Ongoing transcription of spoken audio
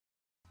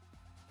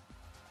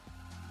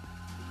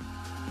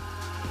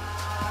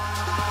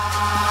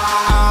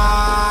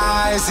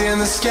in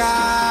the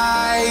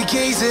sky,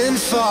 gazing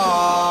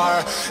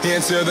far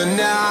into the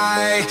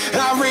night.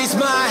 I raise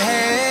my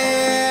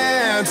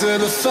hand to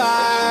the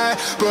fire,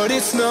 but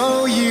it's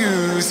no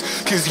use,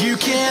 'cause you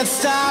can't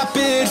stop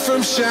it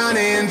from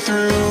shining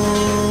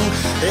through.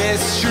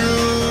 It's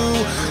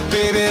true,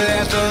 baby,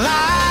 let the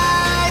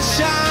light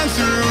shine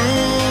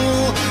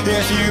through.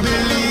 If you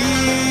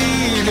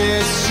believe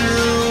it's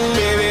true,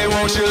 baby,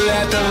 won't you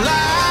let the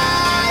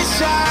light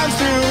shine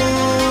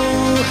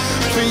through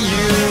for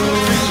you,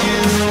 for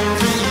you,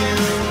 for you,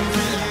 for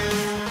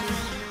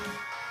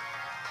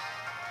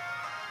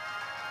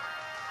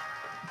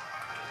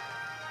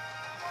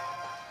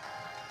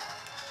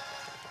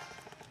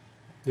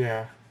you.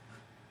 Yeah.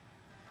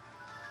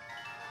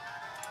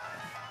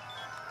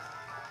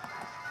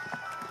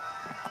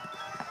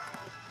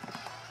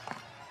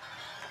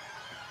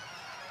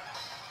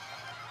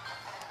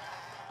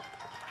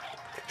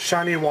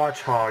 Shiny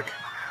Watchog.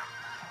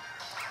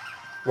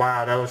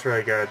 Wow, that was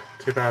really good.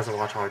 Too bad it's a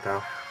Watchog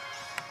though.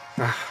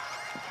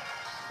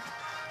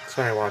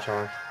 Shiny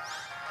Watchog.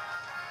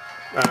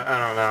 I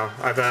don't know.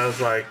 I thought it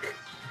was like,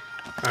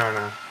 I don't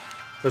know.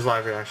 It was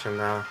live reaction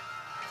though.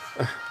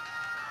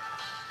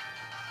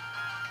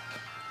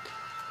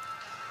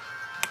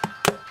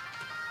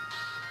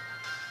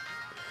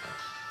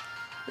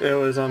 It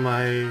was on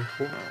my,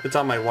 it's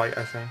on my white,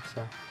 I think,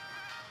 so.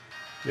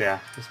 Yeah,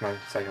 it's my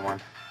second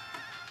one.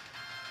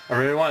 I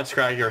really wanted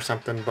Scraggy or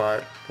something,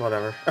 but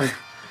whatever.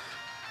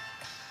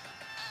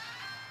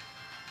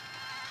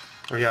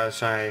 We got a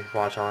shiny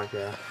Watchog,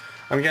 yeah.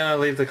 I'm gonna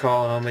leave the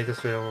call and I'll make this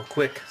video real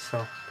quick,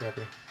 so be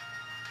happy.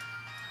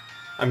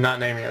 I'm not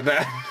naming it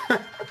that.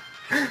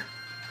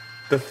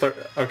 The third,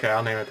 okay,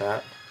 I'll name it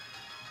that.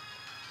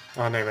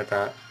 I'll name it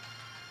that.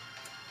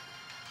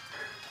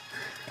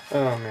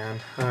 Oh man,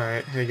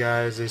 alright, hey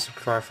guys,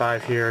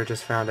 Z5 here,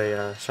 just found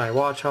a shiny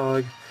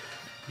Watchog.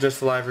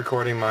 Just live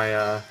recording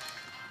my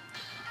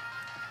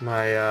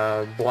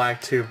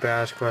Black Tube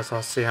badge quest.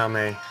 I'll see how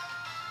many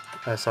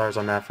SRs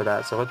I'm at for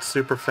that. So let's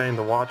super fame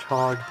the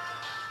Watchog,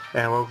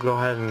 and we'll go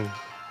ahead and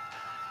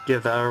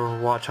give that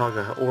Watchog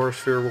a Aura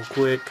Sphere real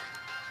quick.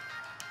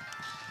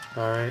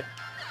 Alright,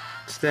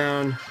 it's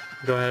down.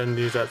 Go ahead and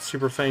use that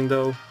super fame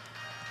though.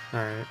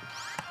 Alright.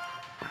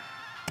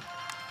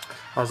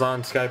 I was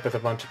on Skype with a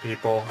bunch of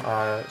people,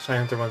 Shiny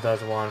Hunter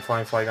 1001,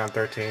 Flying Flygon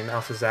 13,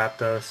 Alpha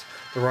Zapdos,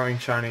 the Roaring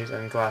Shinies,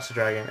 and Glass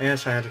Dragon, and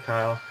Shiny Hunter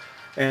Kyle,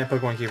 and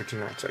Pokemon Keeper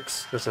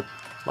 296. There's a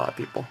lot of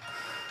people.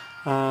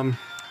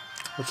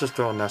 Let's just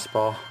throw a Nest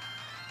Ball.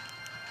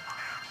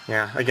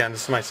 Yeah, again,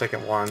 this is my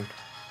second one.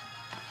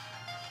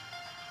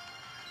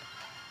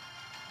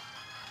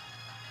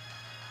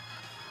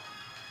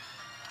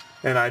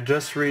 And I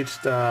just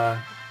reached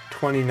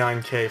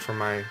 29k for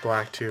my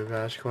Black Tube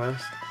badge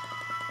quest.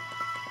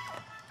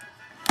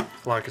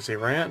 Legacy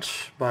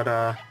Ranch, but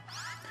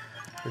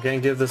we're gonna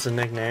give this a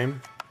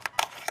nickname.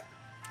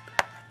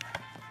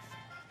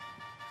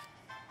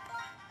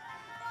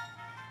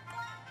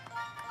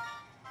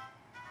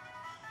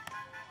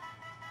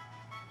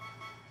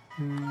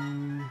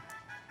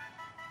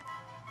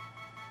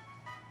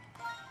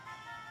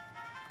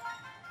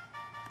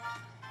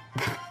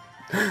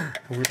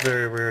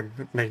 Very weird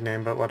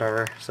nickname, but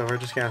whatever. So we're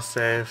just gonna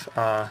save.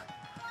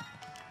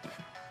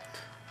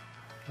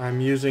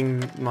 I'm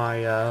using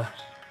my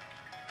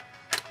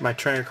my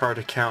trainer card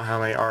to count how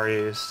many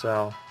REs,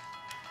 so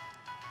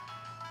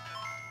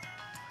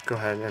go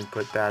ahead and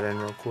put that in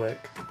real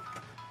quick.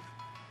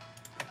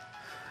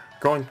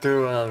 Going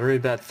through a really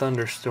bad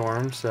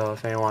thunderstorm, so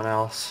if anyone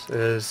else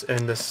is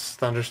in this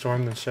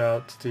thunderstorm, then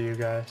shout out to you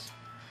guys.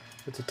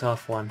 It's a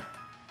tough one.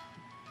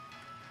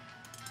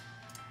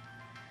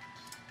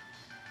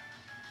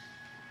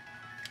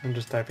 I'm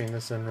just typing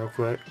this in real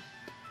quick.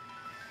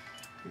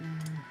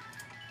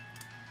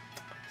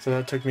 So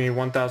that took me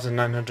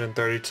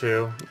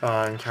 1,932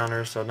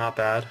 encounters, so not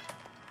bad.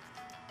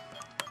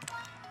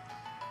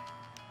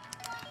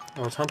 I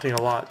was hunting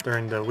a lot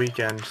during the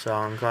weekend, so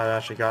I'm glad I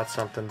actually got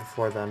something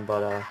before then,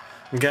 but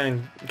I'm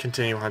going to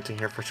continue hunting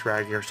here for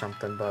Scraggy or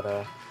something, but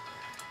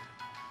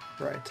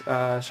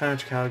right. Shiny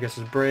Hunter Kyle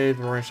guesses Brave,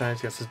 Roaring Shiny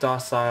guesses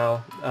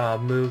Docile,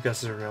 Moo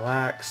guesses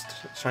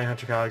Relaxed, Shiny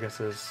Hunter Kyle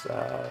guesses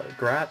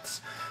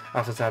Gratz,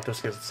 Alpha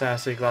Zapdos guesses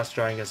Sassy, Glass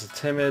Dragon guesses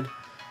Timid,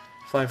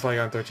 Flying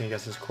Flygon 13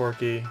 guesses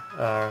Corky,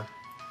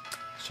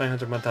 Shiny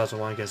Hunter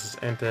 1001 guesses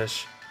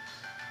Impish,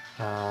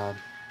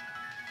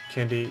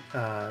 Candy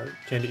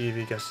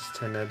Eevee guesses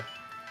Timid,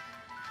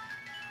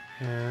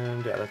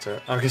 and yeah, that's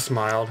it. August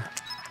Mild.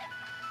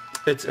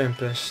 It's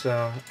Impish,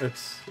 so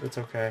it's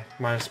okay.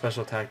 Minus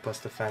special attack plus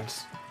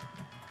defense.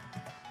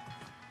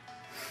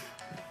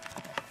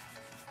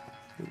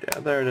 Yeah,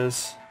 there it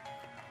is.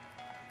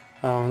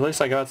 At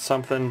least I got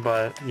something,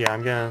 but yeah,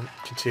 I'm gonna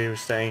continue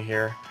staying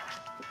here.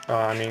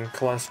 I mean,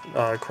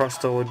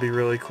 Crustle would be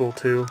really cool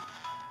too.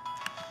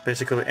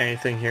 Basically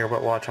anything here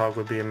but Watchog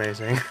would be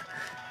amazing.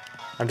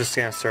 I'm just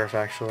gonna surf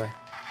actually.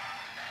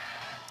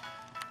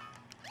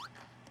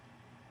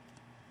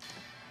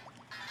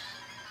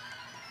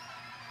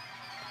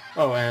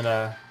 Oh,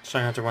 and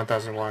Shiny Hunter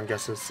 1001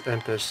 guesses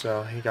Impish,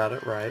 so he got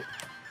it right.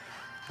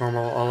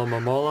 Normal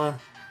Alamomola.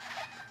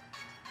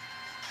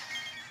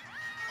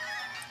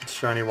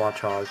 Shiny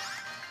Watchog.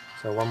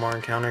 So one more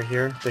encounter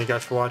here. Thank you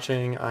guys for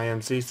watching. I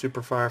am Z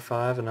Superfire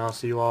 5, and I'll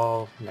see you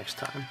all next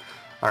time.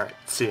 Alright,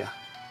 see ya.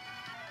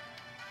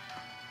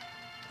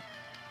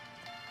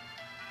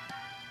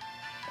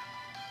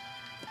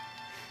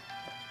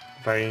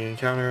 Fighting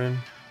encounter in.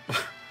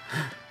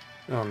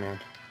 Oh man.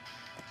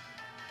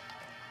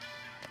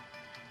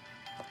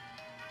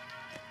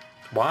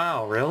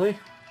 Wow, really?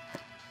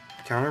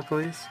 Counter,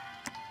 please?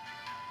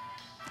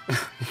 You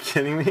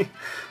kidding me?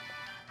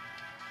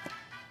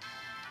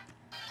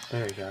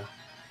 There you go.